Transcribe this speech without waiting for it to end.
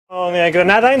On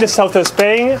Granada, in the south of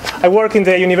Spain. I work in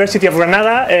the University of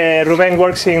Granada. Ruben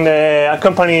works in a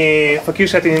company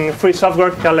focused in free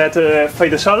software called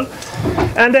FOSDEM.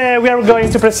 And we are going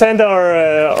to present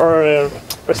our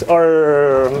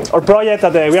project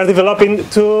that we are developing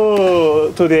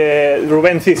to the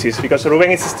Ruben thesis, because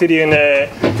Ruben is studying,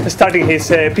 starting his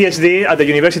PhD at the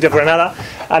University of Granada,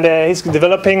 and he's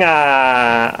developing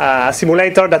a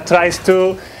simulator that tries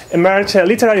to emerge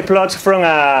literary plots from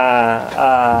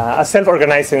a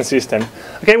self-organizing system.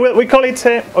 Okay, we call it,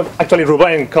 actually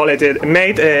Ruben called it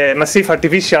MADE, Massive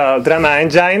Artificial Drama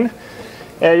Engine.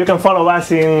 You can follow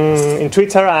us in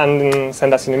Twitter and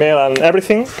send us an email and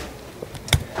everything.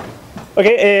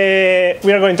 Okay,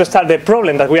 we are going to start the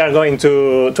problem that we are going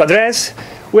to address.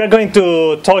 We are going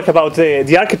to talk about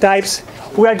the archetypes.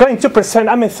 We are going to present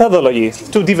a methodology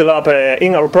to develop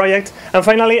in our project, and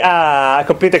finally a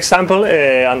complete example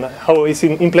on how it's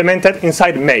implemented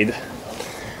inside MADE.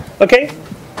 Okay?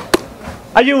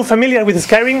 Are you familiar with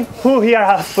Skyrim? Who here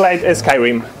has played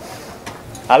Skyrim?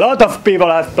 A lot of people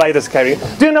have played Skyrim.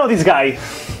 Do you know this guy?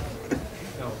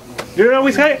 Do you know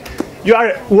this guy? You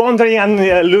are wandering and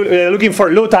looking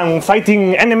for loot and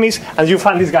fighting enemies, and you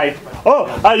find this guy. Oh,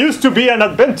 I used to be an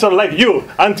adventurer like you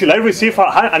until I received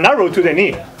an arrow to the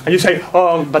knee. And you say,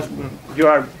 oh, but you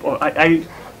are, oh, I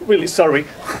really sorry.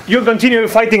 You continue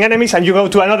fighting enemies and you go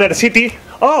to another city.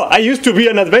 Oh, I used to be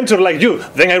an adventurer like you.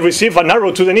 Then I received an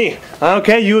arrow to the knee.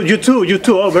 Okay, you too.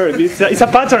 Oh, it's a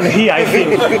pattern here, I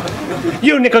think.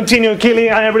 You continue killing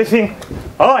and everything.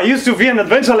 Oh, I used to be an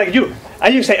adventurer like you.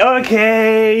 And you say,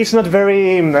 okay, it's not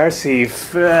very immersive.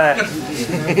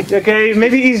 Okay,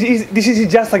 maybe this is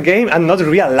just a game and not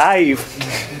real life.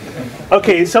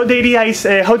 Okay, so the idea is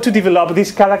how to develop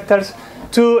these characters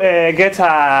to get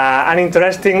an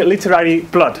interesting literary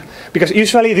plot. Because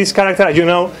usually these characters, you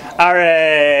know,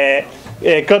 are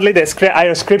codely, they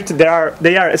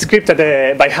are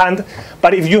scripted by hand.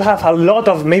 But if you have a lot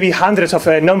of, maybe hundreds of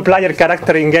non-player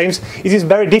characters in games, it is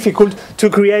very difficult to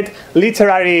create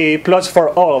literary plots for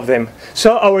all of them.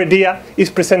 So our idea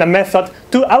is present a method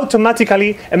to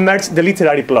automatically emerge the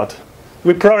literary plot.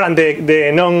 We program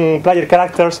the non-player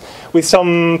characters with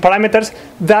some parameters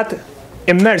that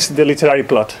emerge the literary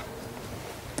plot.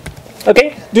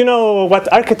 Okay, do you know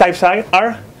what archetypes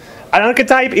are? An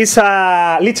archetype is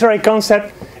a literary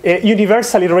concept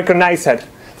universally recognized.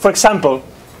 For example,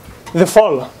 the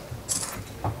fall.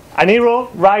 An hero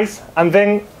rises and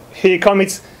then he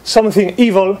commits something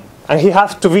evil and he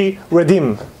has to be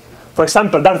redeemed. For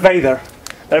example, Darth Vader.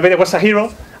 Darth Vader was a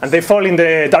hero and they fall in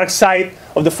the dark side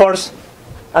of the Force,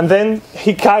 and then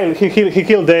he killed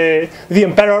the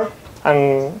Emperor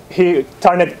and he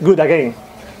turned good again.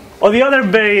 Or the other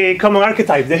very common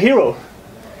archetype, the hero.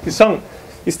 He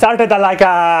started like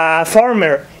a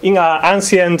farmer in an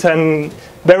ancient and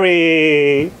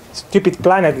very stupid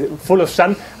planet full of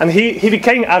sun, and he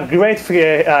became a great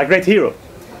hero.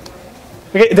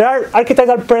 Okay, there are archetypes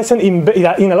that are present in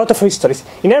a lot of histories.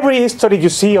 In every history you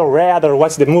see or read or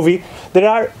watch the movie, there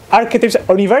are archetypes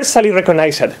universally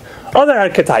recognized. Other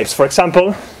archetypes, for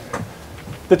example,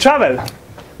 the travel.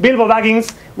 Bilbo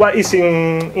Baggins is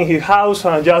in his house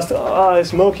and just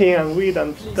smoking and weed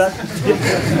and that.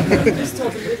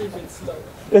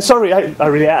 Sorry,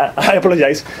 I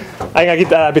apologize. I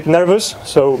get a bit nervous.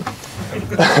 So,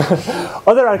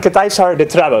 other archetypes are the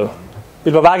travel.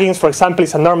 Bilbo Baggins, for example,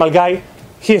 is a normal guy.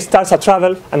 He starts a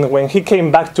travel, and when he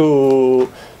came back to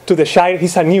the Shire,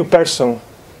 he's a new person.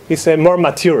 He's more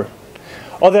mature.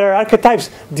 Other archetypes,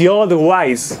 the old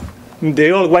wise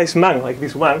man, like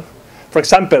this one. For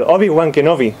example, Obi-Wan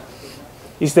Kenobi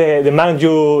is the man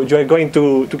you are going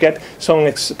to get some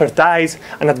expertise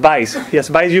and advice. He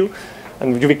advises you,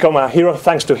 and you become a hero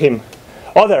thanks to him.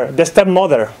 The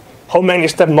stepmother. How many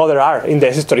stepmothers are in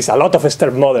the histories? A lot of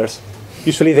stepmothers.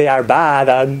 Usually they are bad.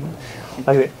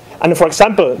 And for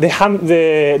example, the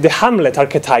Hamlet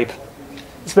archetype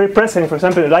is very present. For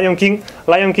example, the Lion King.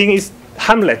 Lion King is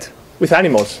Hamlet with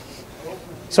animals.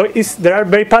 So there are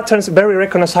very patterns, very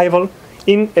recognizable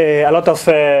in a lot of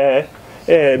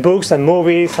books and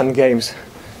movies and games.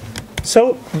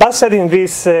 So, based in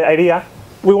this idea,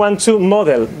 we want to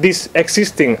model this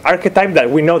existing archetype that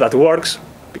we know that works,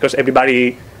 because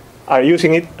everybody are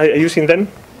using them,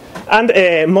 and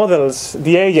models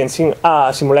the agents in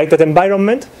a simulated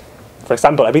environment. For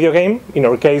example, a video game. In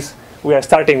our case, we are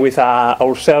starting with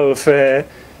our self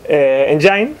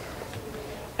engine.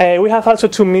 We have also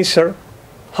to measure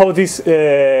how these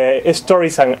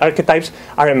stories and archetypes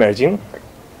are emerging.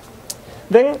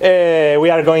 Then we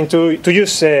are going to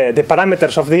use the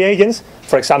parameters of the agents.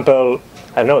 For example,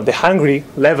 I don't know, the hungry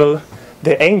level,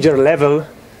 the anger level,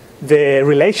 the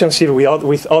relationship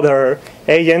with other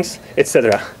agents,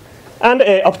 etc. And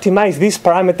optimize these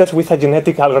parameters with a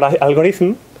genetic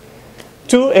algorithm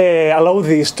to allow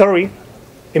the story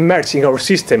emerge in our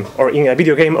system, or in a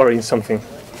video game, or in something.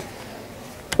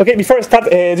 Okay, before I start,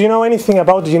 do you know anything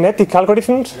about genetic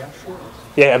algorithms? Yeah, sure.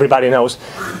 Yeah, everybody knows.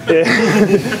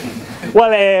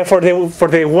 Well, for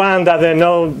the one that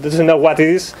doesn't know what it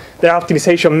is, there are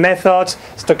optimization methods,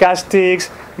 stochastics,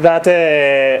 that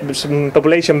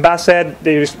population-based.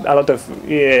 There is a lot of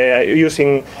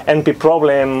using NP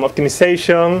problem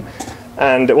optimization,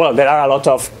 and well, there are a lot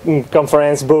of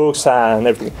conference books and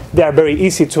everything. They are very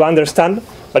easy to understand,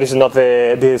 but it's not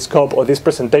the scope of this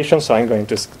presentation, so I'm going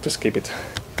to skip it.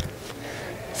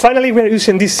 Finally, we're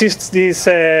using this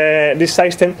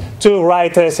system to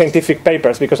write scientific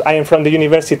papers, because I am from the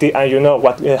university, and you know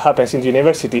what happens in the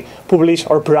university: publish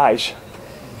or perish.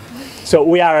 So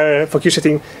we are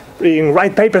focusing in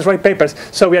write papers.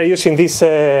 So we are using this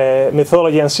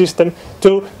methodology and system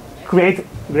to create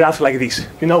graphs like this.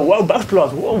 You know, wow, bus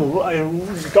plots, wow,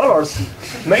 colors,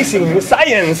 amazing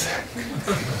science.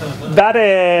 That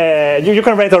you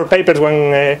can write our papers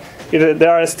when they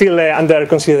are still under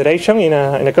consideration in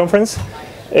a conference.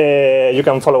 You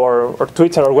can follow our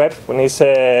Twitter or web when it's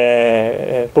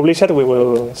published. We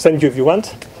will send you if you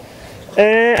want.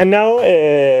 And now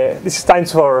this is time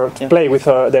to play with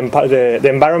the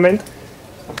environment.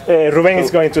 Ruben is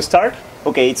going to start.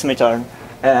 Okay, it's my turn.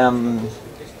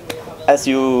 As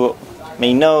you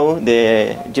may know,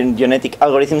 the genetic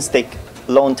algorithms take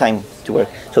a long time to work.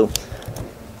 So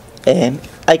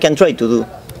I can try to do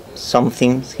some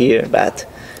things here, but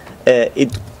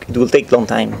it will take a long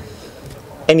time.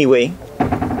 Anyway,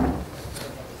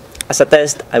 as a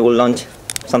test, I will launch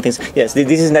some things. Yes,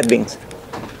 this is NetBeans.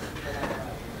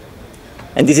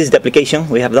 And this is the application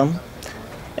we have done.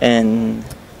 And,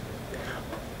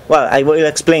 well, I will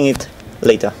explain it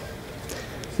later.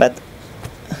 But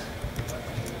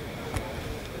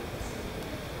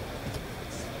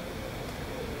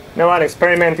now an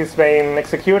experiment is being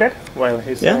executed while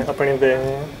he's opening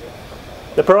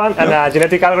the program, and a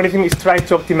genetic algorithm is trying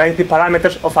to optimize the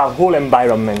parameters of a whole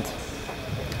environment.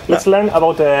 Let's learn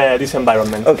about this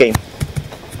environment. Okay.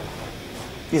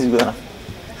 This is good enough.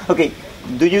 Okay.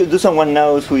 Do someone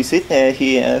knows who is it?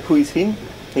 Who is him?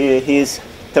 He is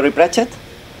Terry Pratchett.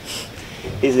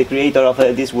 He's the creator of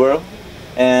this world,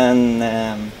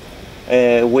 and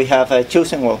we have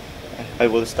chosen. Well, I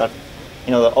will start.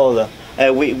 You know, all the.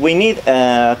 We need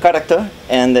a character,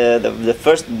 and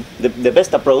the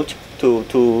best approach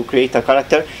to create a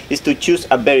character is to choose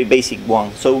a very basic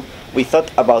one. So we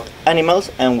thought about animals,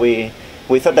 and we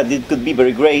thought that it could be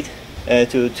very great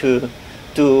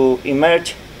to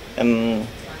emerge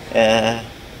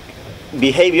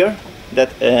behavior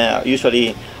that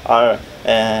usually are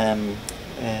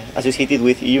associated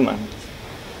with human.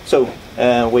 So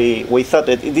we thought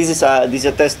that this is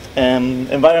a test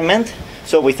environment.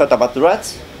 So we thought about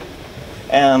rats.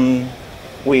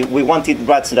 We wanted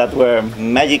rats that were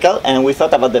magical, and we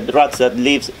thought about the rats that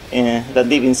live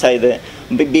inside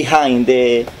behind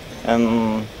the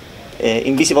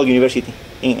invisible university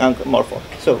in Ankh-Morpork.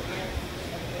 So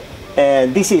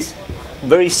this is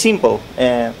very simple.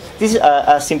 This is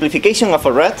a simplification of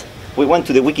a rat. We went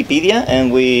to the Wikipedia,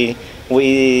 and we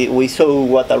saw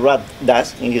what a rat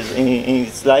does in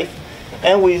its life,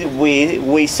 and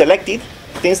we selected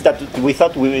things that we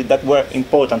thought that were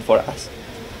important for us.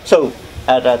 So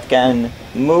a rat can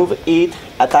move, eat,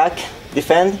 attack,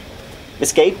 defend,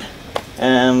 escape,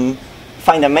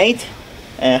 find a mate,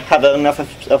 have enough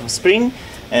of spring,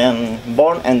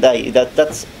 born and die.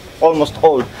 That's almost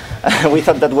all. We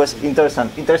thought that was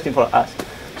interesting for us.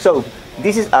 So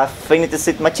this is a finite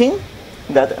state machine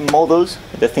that models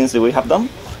the things that we have done,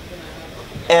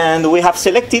 and we have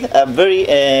selected a very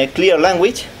clear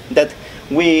language that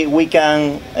we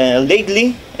can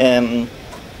lately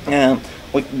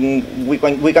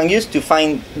we can use to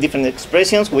find different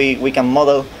expressions. We can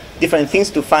model different things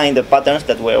to find the patterns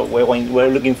that we're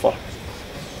looking for.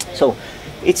 So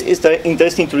it's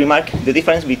interesting to remark the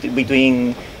difference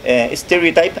between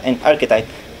stereotype and archetype.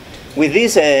 With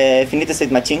this finite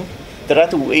state machine,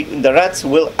 the rats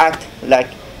will act like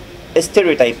a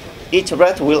stereotype. Each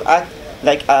rat will act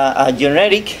like a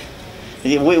generic.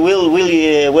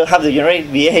 Will have the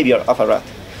generic behavior of a rat.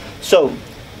 So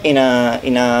in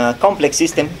a complex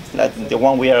system like the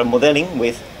one we are modeling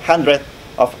with hundreds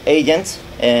of agents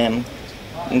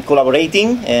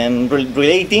collaborating,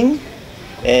 relating,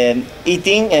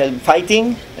 eating,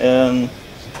 fighting,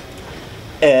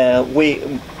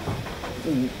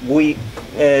 we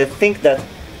think that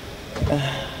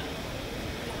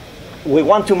we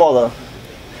want to model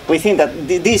we think that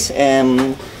this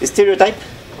stereotype,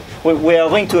 we are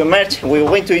going to emerge, we are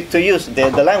going to use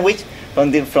the language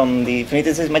from the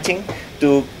finite state machine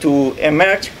to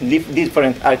emerge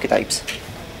different archetypes.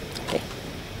 Okay.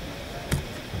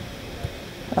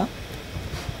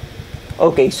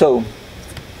 Okay, so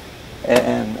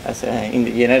as in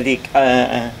the genetic,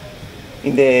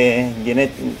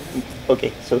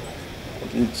 okay, so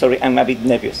sorry, I'm a bit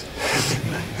nervous.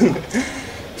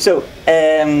 So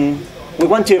we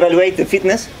want to evaluate the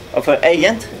fitness of an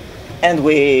agent, and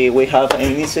we have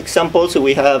in this example, so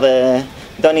we have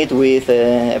done it with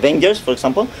Avengers, for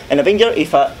example. An Avenger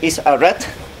is a rat.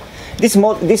 This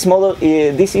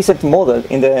is a model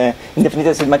in the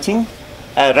finite state machine.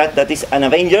 A rat that is an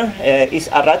Avenger is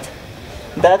a rat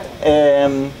that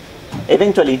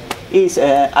eventually is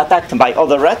attacked by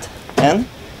other rat, and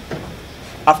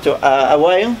after a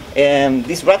while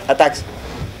this rat attacks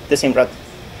the same rat.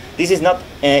 This is not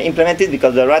implemented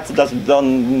because the rats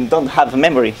don't have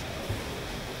memory.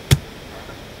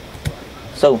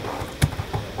 So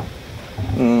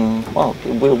well,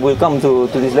 we'll come to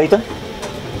this later.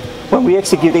 When we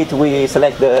execute it, we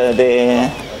select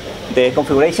the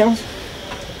configurations.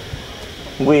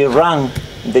 We run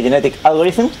the genetic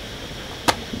algorithm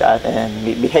that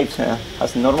behaves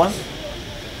as normal.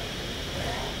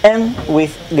 And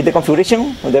with the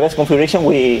configuration, with the best configuration,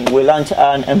 we launch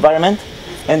an environment.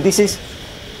 And this is,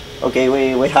 okay,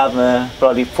 we have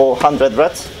probably 400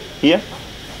 rats here.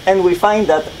 And we find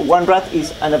that one rat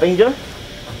is an Avenger.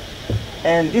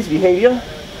 And this behavior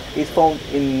is found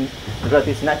in the rat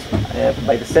is nudged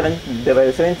by the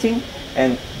 17,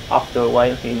 and after a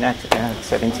while he nudged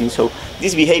 17. So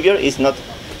this behavior is not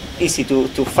easy to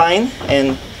find,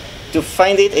 and to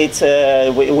find it, it's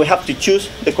we have to choose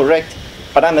the correct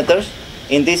parameters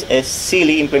in this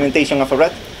silly implementation of a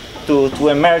rat to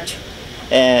emerge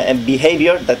a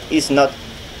behavior that is not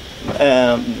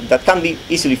that can be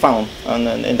easily found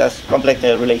and that's complex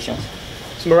relations.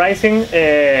 Summarizing,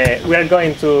 we are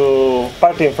going to,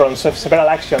 starting from several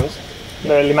actions,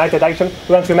 the limited action,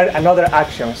 we want to make another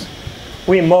actions.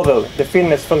 We model the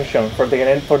fitness function for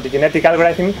the genetic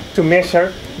algorithm to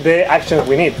measure the actions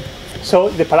we need. So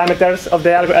the parameters of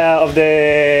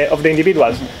the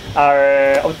individuals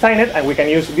are obtained, and we can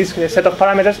use this set of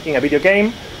parameters in a video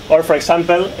game, or for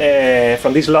example,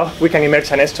 from this log we can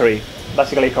emerge an story,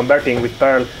 basically converting with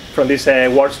Perl from these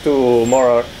words to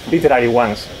more literary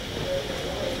ones.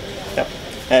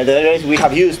 The areas we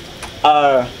have used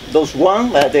are those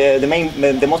one.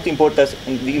 The most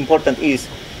important is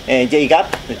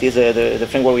JGAP, that is the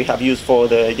framework we have used for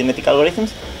the genetic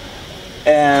algorithms,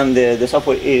 and the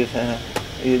software is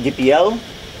GPL,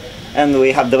 and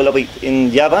we have developed it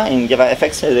in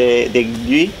JavaFX, the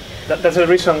GUI. That's the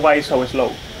reason why it's so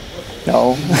slow.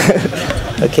 No.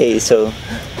 Okay, so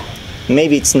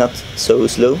maybe it's not so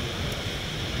slow,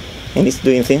 and it's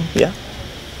doing things, yeah.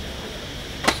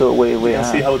 So we can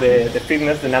see how the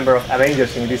fitness, the number of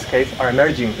Avengers in this case, are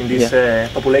emerging in this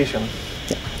population.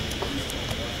 Yeah.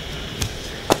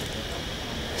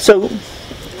 So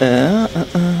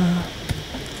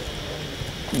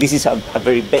this is a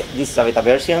beta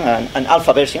version, an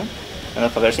alpha version.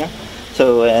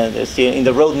 So in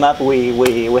the roadmap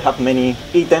we have many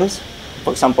items.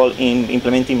 For example, in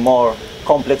implementing more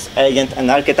complex agent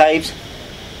and archetypes,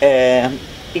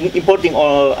 importing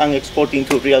and exporting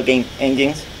to real game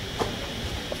engines.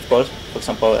 Of course, for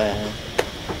example,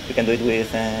 we can do it with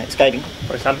Skyrim.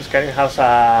 For example, Skyrim has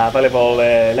a valuable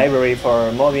library for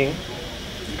modding.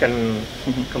 You can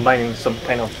combine some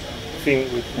kind of thing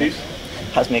with this.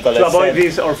 As Nicholas to avoid said,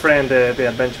 this, our friend, the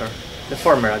adventure, the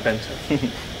former adventure.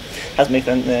 As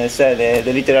Nathan said,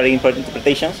 the literary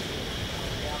interpretations,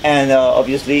 and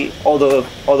obviously all the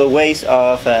other ways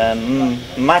of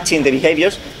matching the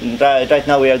behaviors. Right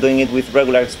now we are doing it with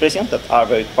regular expressions that are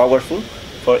very powerful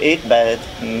for it, but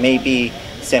maybe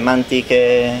semantic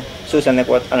social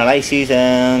network analysis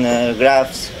and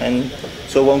graphs and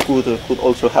so on could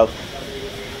also help.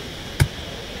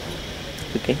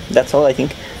 Okay, that's all I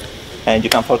think. And you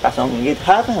can follow us on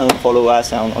GitHub and follow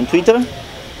us on Twitter.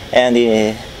 And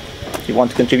if you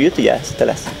want to contribute, yes, tell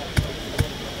us.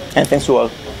 And thanks to all.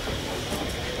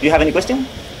 Do you have any question?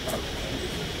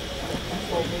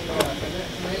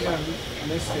 Maybe I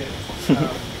missed it.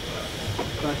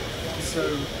 But so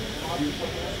you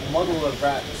model a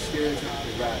rat,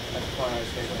 stereotypical rat, at the finite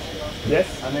state machine. Yes.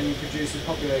 And then you produce a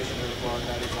population of one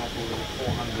that example with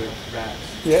 400 rats.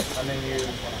 Yes. And then you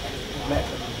let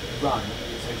them run.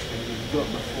 Essentially, you look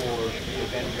for the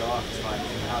Avenger archetype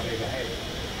and how they behave.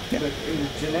 Yeah. But in a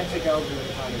genetic algorithm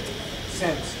kind of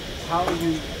sense, how are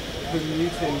you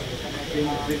permuting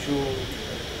individual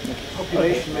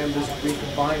population members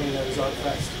recombining those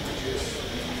artifacts to produce.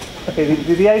 Okay,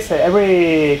 the idea is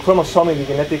every chromosome in the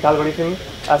genetic algorithm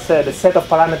has the set of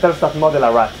parameters that model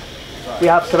a rat. We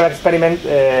have several experiments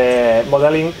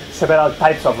modeling several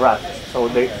types of rats. So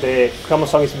the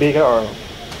chromosome is bigger, or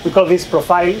we call this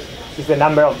profile, is the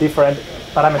number of different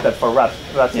parameters for rats.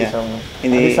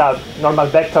 It's a normal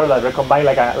vector that recombine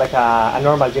like a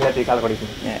normal genetic algorithm.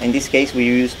 Yeah, in this case, we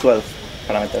use 12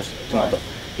 parameters to model.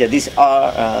 Yeah, these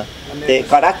are the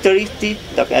characteristics,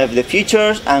 the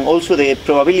features, and also the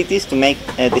probabilities to make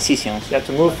decisions. Yeah,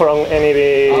 to move from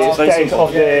any state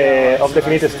of the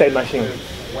finite state machine.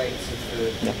 Weights of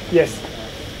the Yes.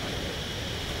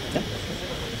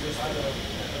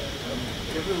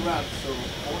 Every rat, so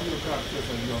all your characters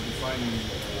that you are defining,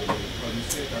 when you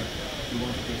say that you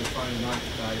want to define an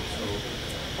archetype, so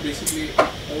basically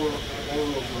all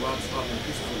of the rats have a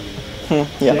history.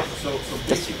 Yeah. So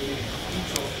basically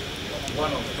each of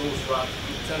one of those rats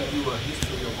will tell you a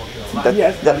history of their life.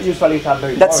 Yes, that usually is a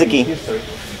very That's the boring key. history.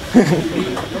 I'm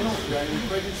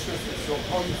quite interested. So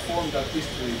how you form that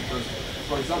history? Because,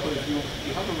 for example, if you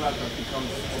have a rat that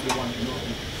becomes Obi-Wan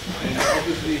Kenobi, and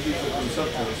obviously he's a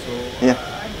consultant, so Yeah.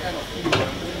 I'm kind of hero.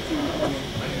 I'm going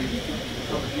to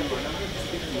become a hero, and I'm going to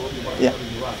speak to Obi-Wan Yeah.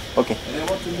 Kenobi rat. Okay. And I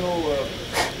want to know.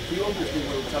 He obviously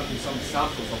will tell me some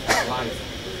samples of his life.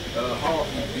 How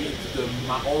he beat the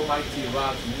almighty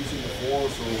rat using the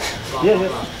force or blah Yeah, blah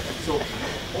yes. blah. So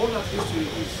all that history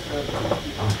is.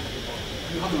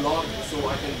 You have a log, so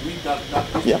I can read that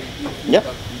history. Yeah. Into Yeah.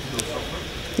 that digital software.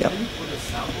 Yeah. Can you put a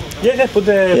sample of that? Yes, put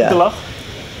the log.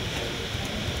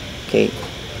 Okay.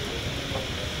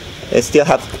 I still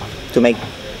have to make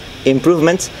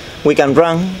improvements. We can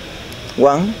run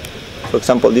one, for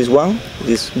example, this one.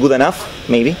 This is good enough,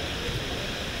 maybe.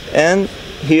 And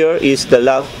here is the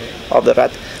log of the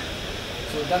rat.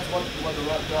 So that's what the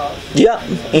rat does. Yeah,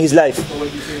 in his life. So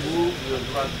when you say move, the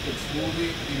rat is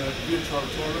moving in a virtual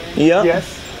terrain. Yeah. Yes.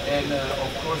 And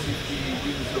of course, if he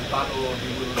wins the battle, he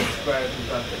will swear to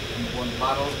that he won the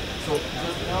battle. So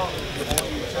just now, the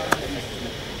only challenge is to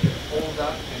get all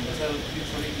that and tell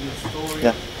literally in a story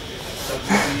Yeah. that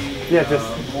will be Yeah,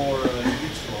 this- more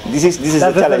ritual. This is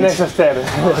That's the the challenge. next step.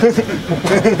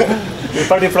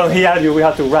 Starting from here, we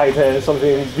have to write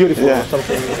something beautiful, Yeah.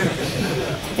 something.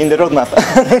 In the roadmap.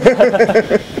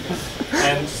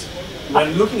 And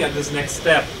when looking at this next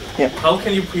step, Yeah. how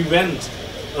can you prevent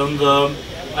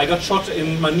I got shot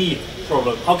in my knee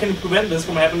problem? How can you prevent this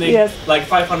from happening Yes. like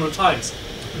 500 times?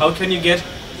 How can you get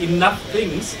enough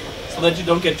things so that you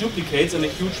don't get duplicates in a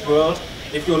huge world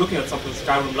if you're looking at something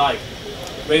Skyrim-like,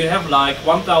 where you have like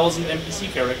 1,000 NPC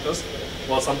characters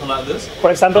or something like this?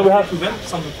 For example, How we can have. you prevent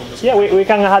something from this? Yeah, we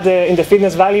can add in the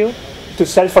fitness value to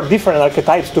search for different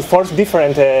archetypes, to force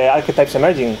different archetypes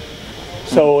emerging.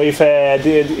 So if,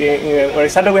 for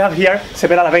example, we have here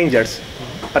several Avengers,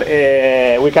 but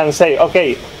we can say,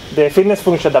 okay, the fitness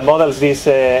function that models this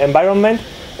environment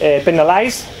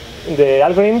penalize the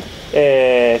algorithm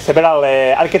several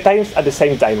archetypes at the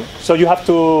same time. So you have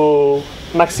to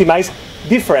maximize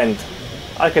different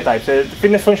archetypes.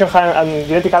 Fitness function and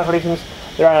genetic algorithms,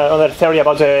 there are another theory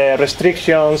about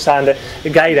restrictions and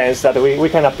guidance that we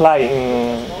can apply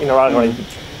in our algorithm.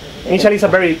 Initially, it's a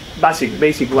very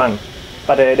basic one,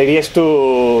 but the idea is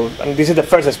to, and this is the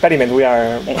first experiment we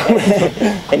are.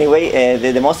 Anyway,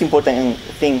 the most important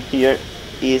thing here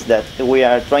is that we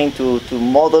are trying to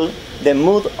model the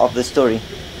mood of the story,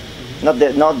 not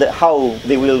the how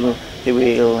they will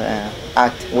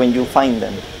act when you find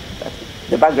them, but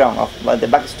the background of the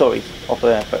backstory of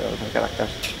the characters.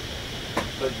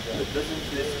 But doesn't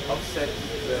this offset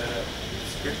the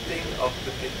scripting of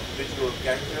the individual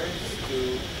characters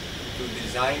to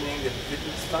designing the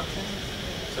fitness function?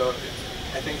 So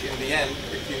I think in the end,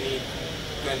 if you need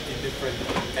 20 different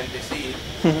NPCs,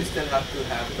 you still have to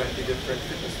have 20 different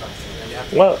fitness functions. And you have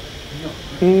to Well,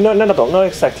 no, not at all, not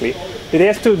exactly. The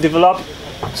idea is to develop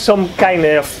some kind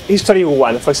of history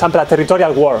one, for example, a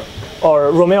territorial war,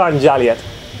 or Romeo and Juliet.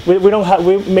 We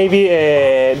maybe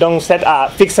don't set a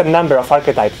fixed number of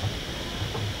archetypes,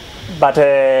 but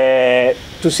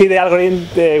to see the algorithm,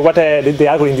 what the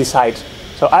algorithm decides.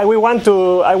 So I want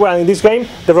in this game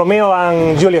the Romeo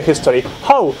and Juliet history.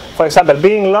 How, for example,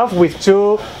 being in love with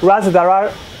two rats that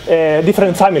are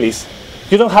different families.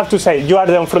 You don't have to say you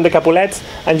are from the Capulets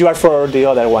and you are for the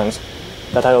other ones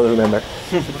that I don't remember.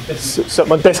 so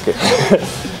Montesquieu.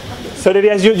 So the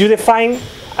idea is you define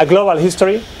a global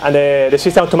history, and the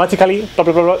system automatically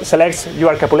selects you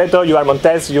are Capuleto, you are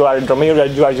Montes, you are Romeo,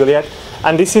 you are Juliet,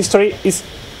 and this history is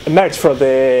emerged from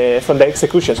the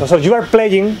execution. So you are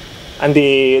playing, and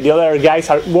the other guys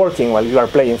are working while you are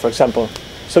playing, for example.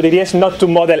 So the idea is not to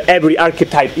model every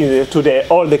archetype to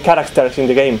all the characters in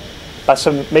the game, but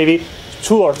maybe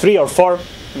 2 or 3 or 4,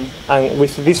 and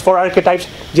with these 4 archetypes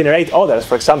generate others,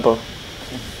 for example.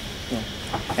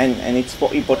 And it's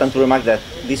important to remark that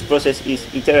this process is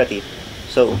iterative.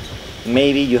 So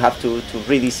maybe you have to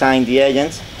redesign the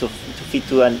agents to fit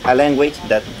to a language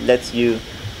that lets you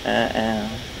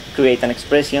create an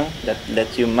expression that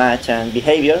lets you match and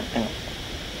behavior and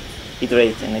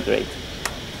iterate and iterate.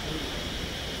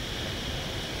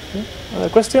 Another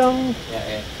question?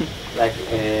 Yeah,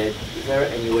 is there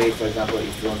any way, for example,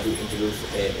 if you want to introduce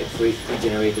a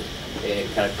pre-generated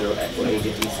character or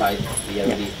agent inside the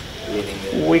already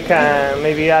living? We can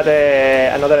maybe add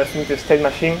another finite state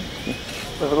machine.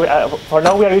 For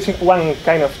now, we are using one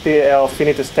kind of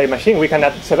finite state machine. We can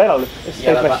add several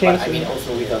state machines. But I mean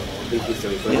also with a big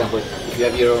history. For example, if you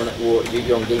have your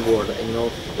own game world, and you know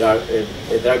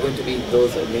there are going to be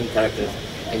those main characters,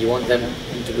 and you want them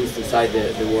introduced inside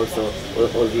the world, so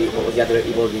all the other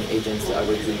evolving agents are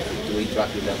going to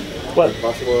interact with them. Well, is it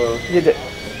possible? Yeah,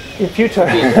 in future,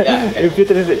 in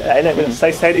future, as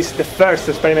I said, it's the first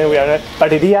experiment we are. But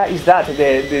the idea is that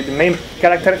the main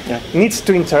character needs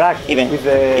to interact with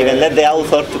the. Even let the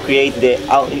author to create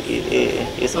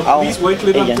his own. Please wait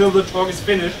until the talk is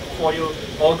finished before you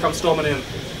all come storming in.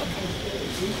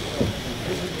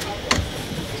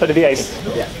 So the idea is,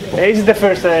 it's the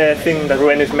first thing that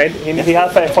Ruben has made. He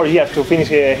has 4 years to finish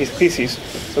his thesis,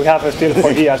 so we have still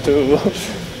 4 years to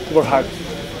work hard.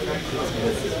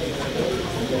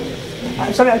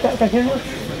 I'm sorry, I can hear you.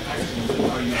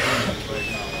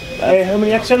 How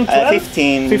many actions?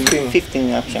 15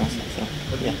 actions.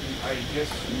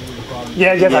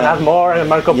 Yeah, and have more and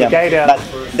more complicated. Yeah, but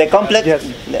the complex,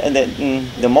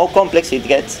 the more complex it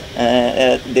gets,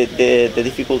 the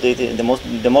difficulty,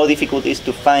 the more difficult is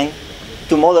to find,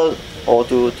 to model, or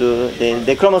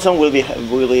the chromosome will be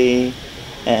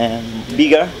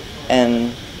bigger,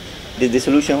 and the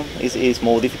solution is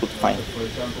more difficult to find. For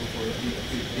example, for a big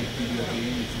video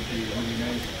game, it would be really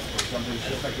nice. For example, it's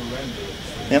just like a render.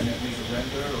 So you make a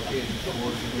render, okay,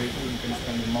 before it's great, you can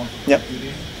spend a month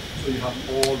computing. So you have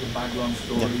all the background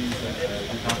stories, you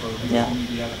have a real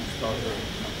media to start a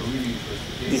really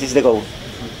interesting game. This is the goal.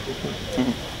 In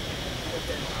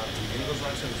those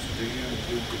actions, do you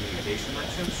do communication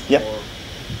actions? Yeah. Or?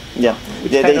 Yeah.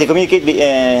 They communicate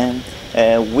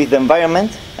with the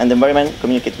environment, and the environment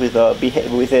communicates with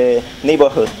the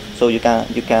neighborhood. So you can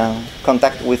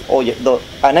contact with all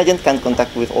an agent can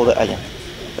contact with all the agents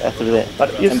through the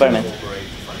environment.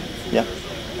 Yeah.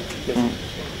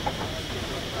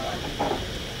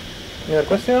 Any other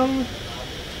question?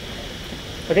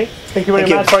 Okay. Thank you very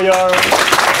much for your.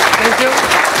 Thank you.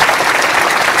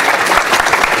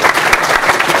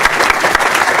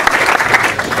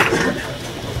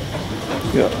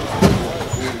 Yeah.